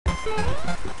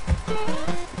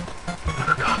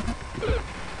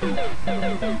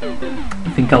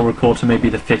I think I'll record to maybe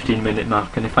the 15-minute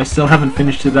mark, and if I still haven't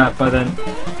finished it out by then,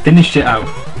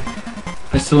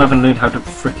 if I still haven't learned how to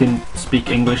frickin' speak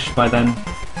English by then,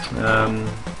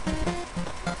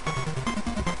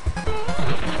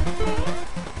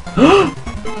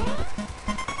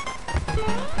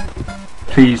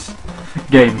 please,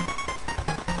 game,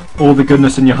 all the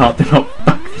goodness in your heart, do not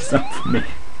fuck this up for me.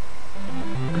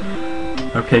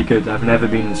 Okay, good, I've never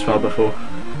been this far before.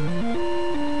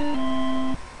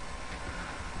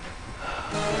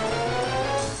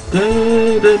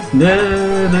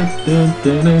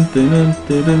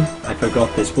 I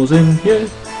forgot this was in here.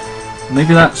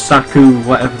 Maybe that Saku,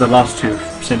 whatever the last two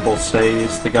symbols say,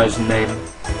 is the guy's name.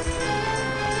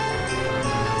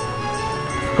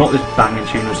 Forgot this banging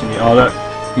tune was in here. Oh look,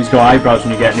 he's got eyebrows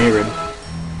when you get near him.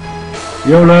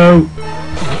 YOLO!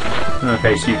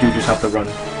 Okay, so you do just have to run.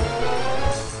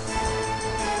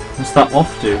 What's that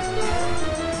off to?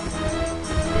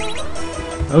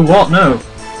 Oh what? No!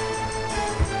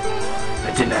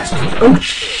 I didn't ask you. Oh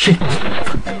shit!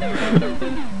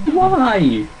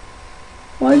 Why?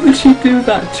 Why would she do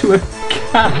that to a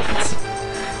cat?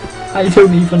 I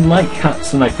don't even like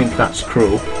cats and I think that's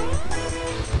cruel.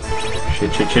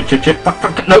 Shit, shit, shit, shit, shit, fuck,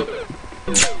 fuck, no!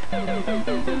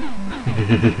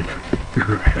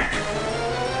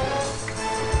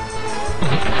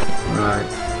 Right.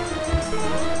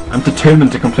 I'm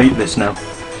determined to complete this now.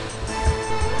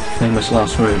 Famous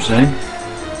last words, eh?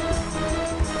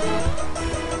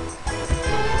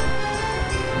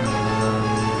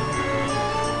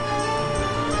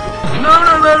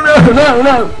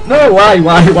 No, why?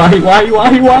 Why?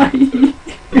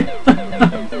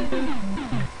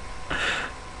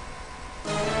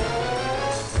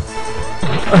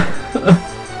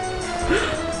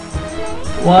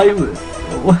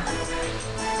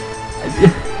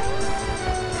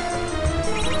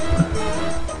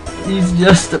 He's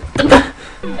just...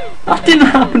 That didn't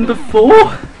happen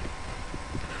before!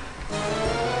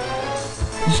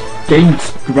 This game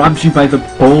grabs you by the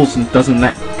balls and doesn't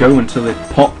let go until they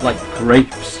pop like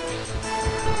grapes.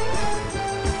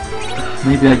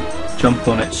 Maybe I jump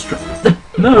on it straight...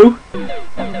 No!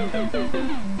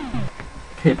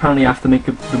 Okay, apparently I have to make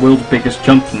the world's biggest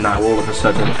jump now all of a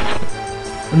sudden.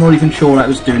 I'm not even sure what I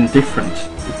was doing different.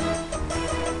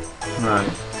 Right.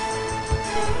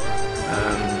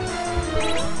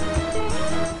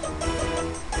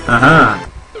 Aha!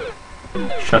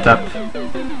 Shut up.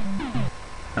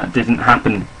 That didn't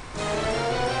happen.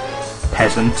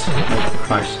 Peasant. Oh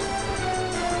Christ.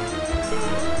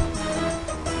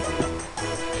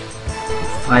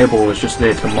 Fireball is just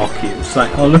there to mock you. It's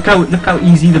like, oh look how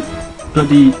easy the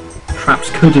bloody traps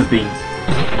could have been.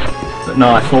 But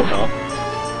no, I thought not.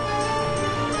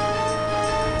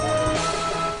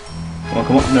 Oh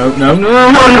come on, no.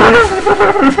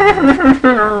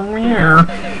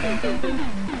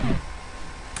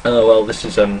 Oh well, this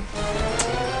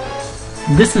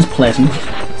is pleasant.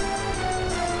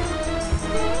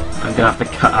 I'm gonna have to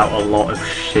cut out a lot of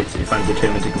shit if I'm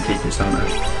determined to complete this, aren't I?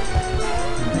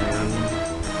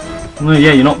 Well,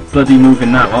 yeah, you're not bloody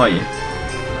moving now, are you?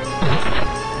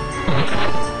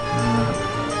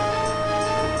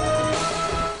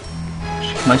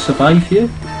 Can I survive here?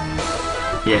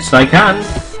 Yes, I can!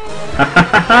 Ha ha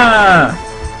ha ha!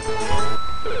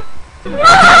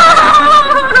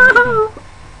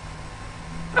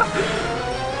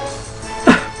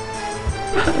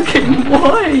 Okay,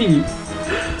 why?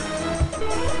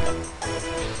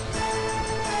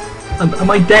 Am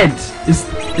I dead? Is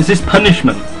this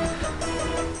punishment?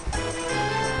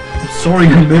 I'm sorry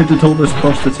I murdered all those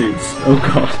prostitutes. Oh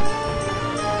god.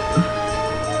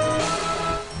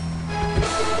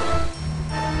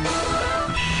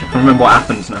 I don't remember what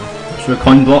happens now. Was there a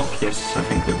coin block? Yes, I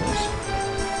think it was.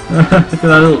 Look at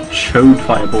that little chode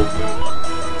fireball.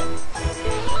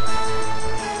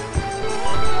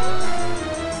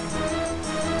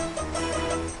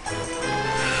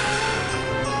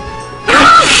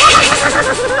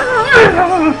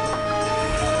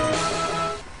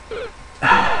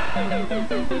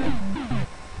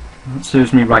 That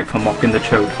serves me right for mocking the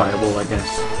chode fireball, I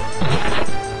guess.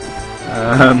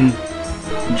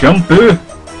 Jump!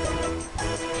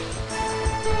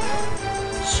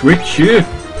 Switch!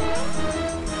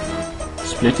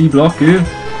 Splitty block!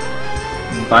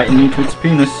 Biting me to its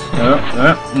penis. No.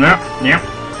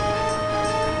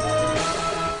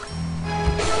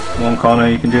 Come on, Connor,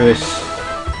 you can do this.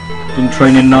 Didn't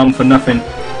train in Nam for nothing.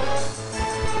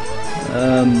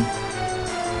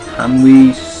 Can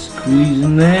we squeeze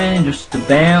in there? Just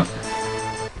about.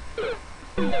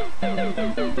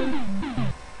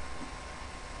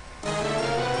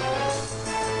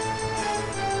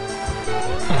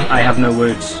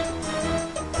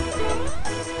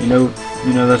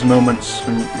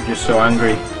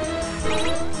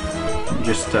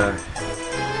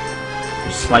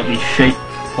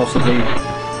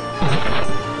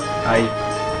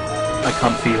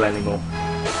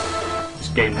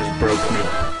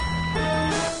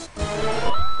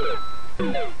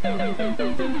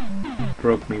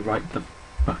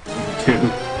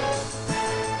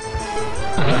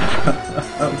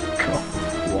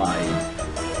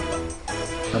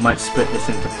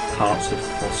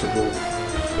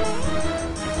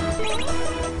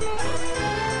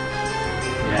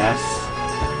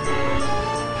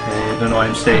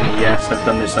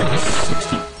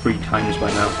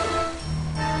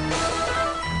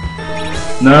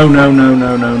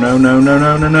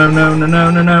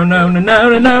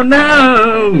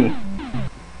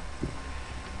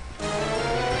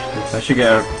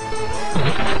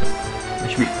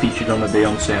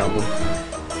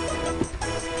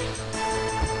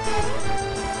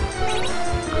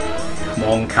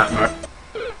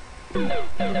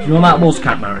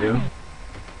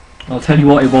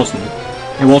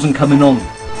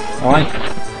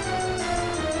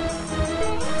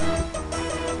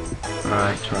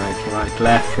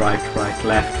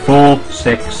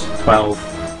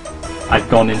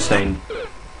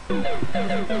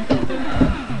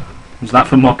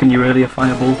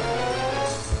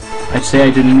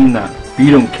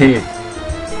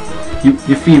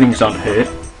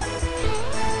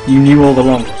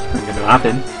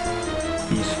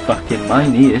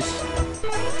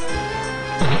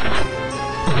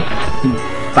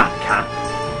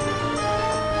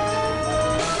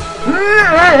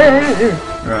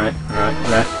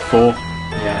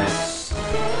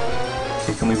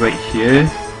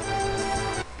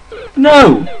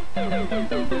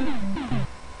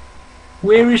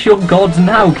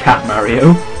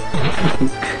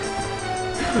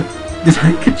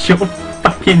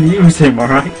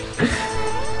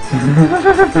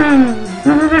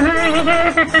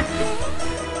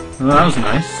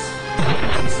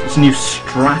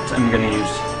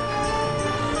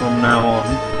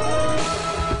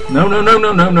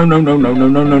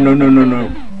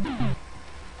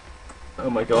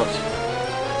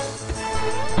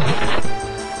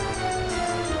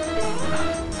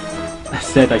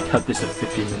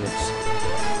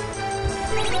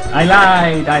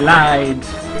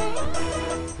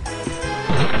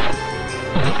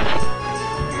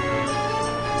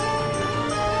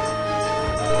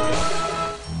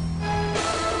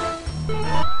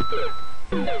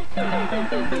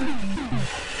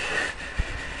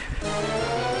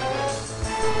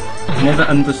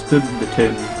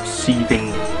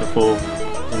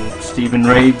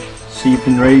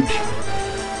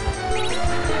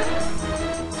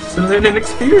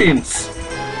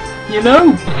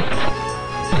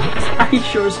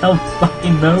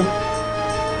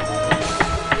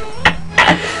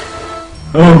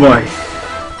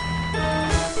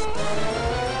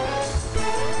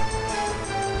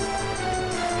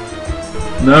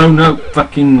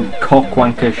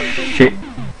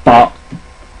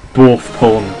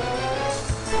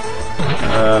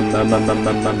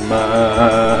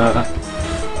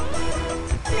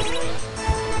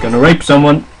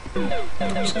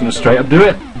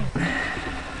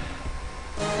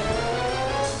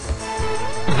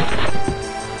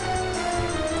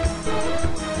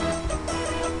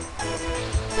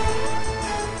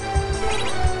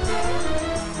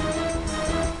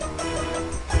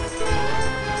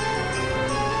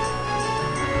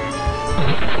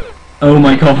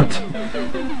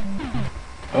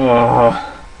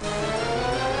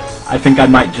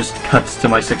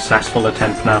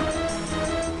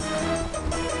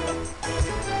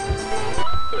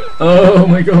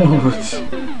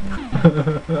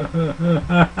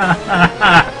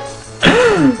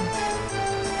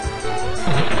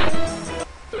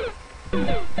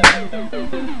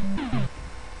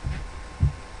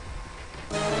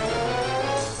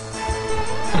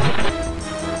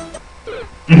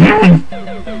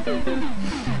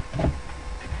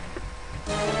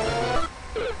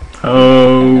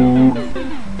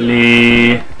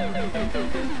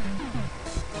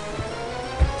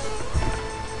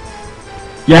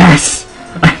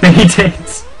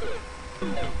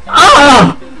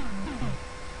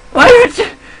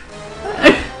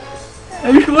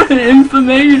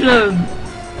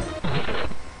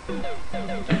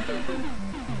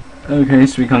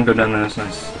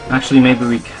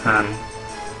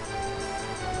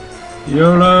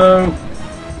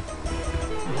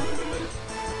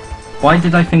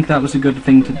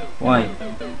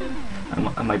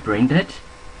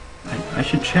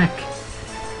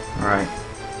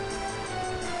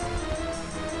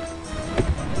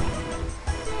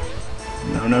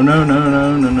 No, no, no,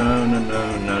 no, no, no, no, no,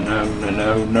 no, no, no, no,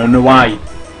 no, no, no, why?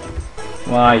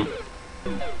 Why?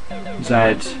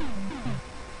 Z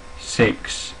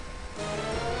 6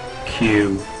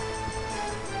 Q.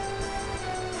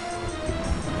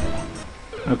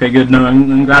 Okay, good. No,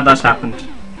 I'm glad that's happened.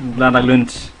 I'm glad I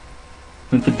learnt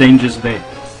the dangers there.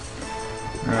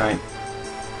 Alright.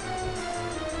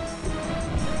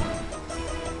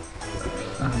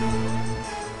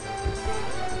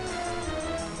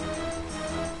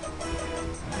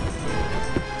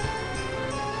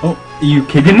 Oh, are you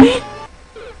kidding me?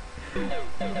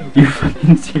 You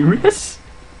fucking serious?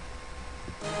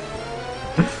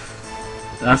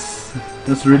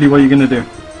 That's really what you're gonna do.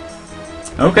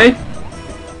 Okay.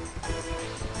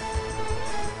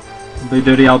 Play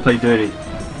dirty, I'll play dirty.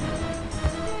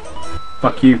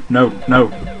 Fuck you. No,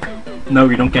 no. No,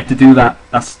 you don't get to do that.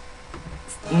 That's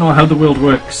not how the world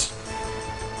works.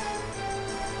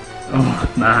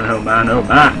 Oh man, oh man, oh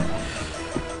man.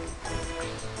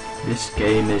 This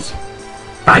game is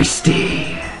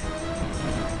feisty.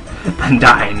 And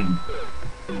I'm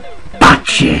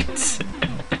batshit.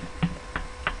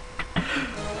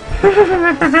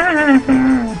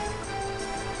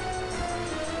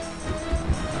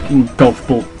 Fucking golf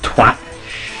ball twat.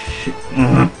 Shit.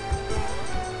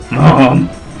 Mom.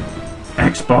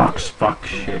 Xbox. Fuck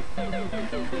shit.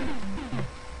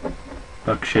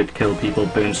 Fuck shit. Kill people.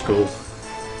 Burn school.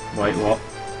 Wait, what?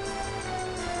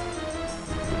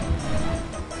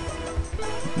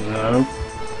 No.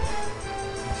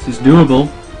 This is doable.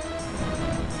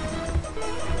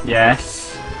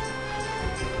 Yes.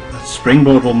 That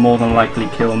springboard will more than likely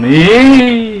kill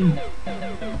me.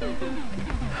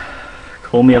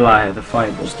 Call me a liar, the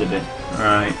fireballs did it.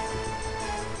 Alright.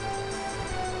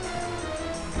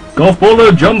 Golf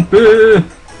baller jumper!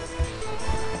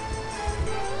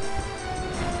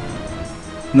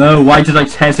 No, why did I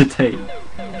hesitate?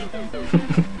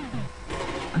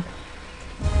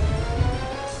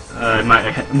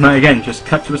 Might again just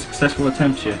cut to a successful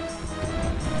attempt here.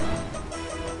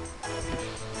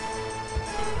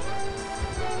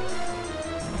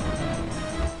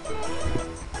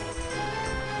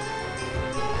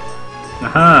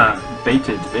 Aha!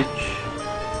 Baited, bitch.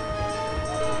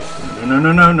 No,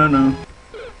 no, no, no, no, no.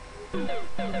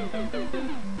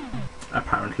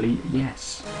 Apparently,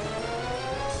 yes.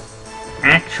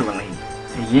 Actually,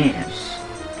 yes.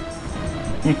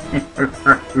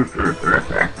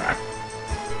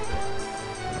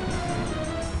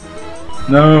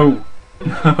 No!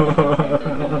 No!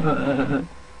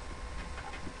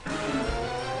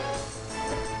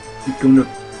 I'm gonna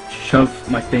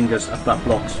shove my fingers up that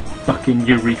block's fucking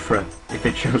urethra if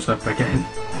it shows up again.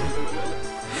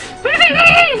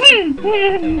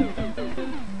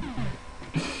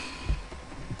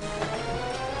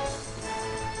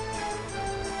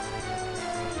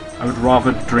 I would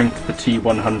rather drink the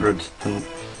T100 than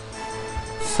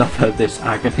suffer this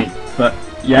agony, but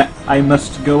yeah, I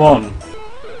must go on.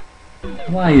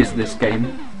 Why is this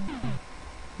game?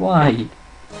 Why?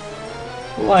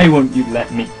 Why won't you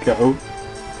let me go?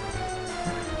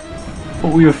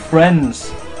 But we were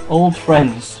friends, old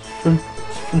friends, from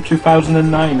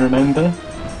 2009, remember?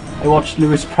 I watched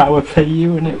Lewis Power play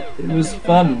you and it was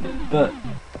fun, but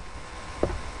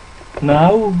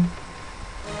now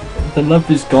the love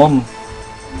is gone.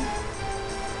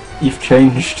 You've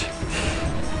changed.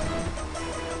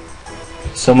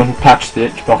 Someone patched the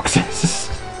itch boxes.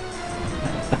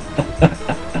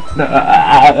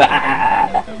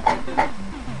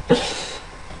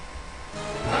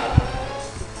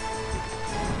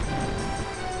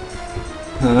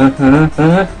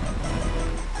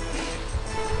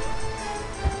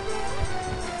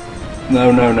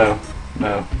 No, no, no,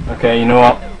 no. Okay, you know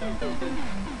what?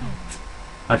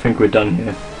 I think we're done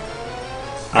here.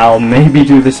 I'll maybe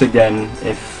do this again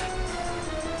if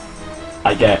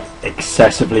I get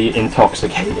excessively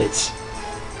intoxicated.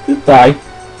 Goodbye.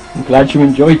 I'm glad you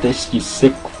enjoyed this, you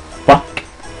sick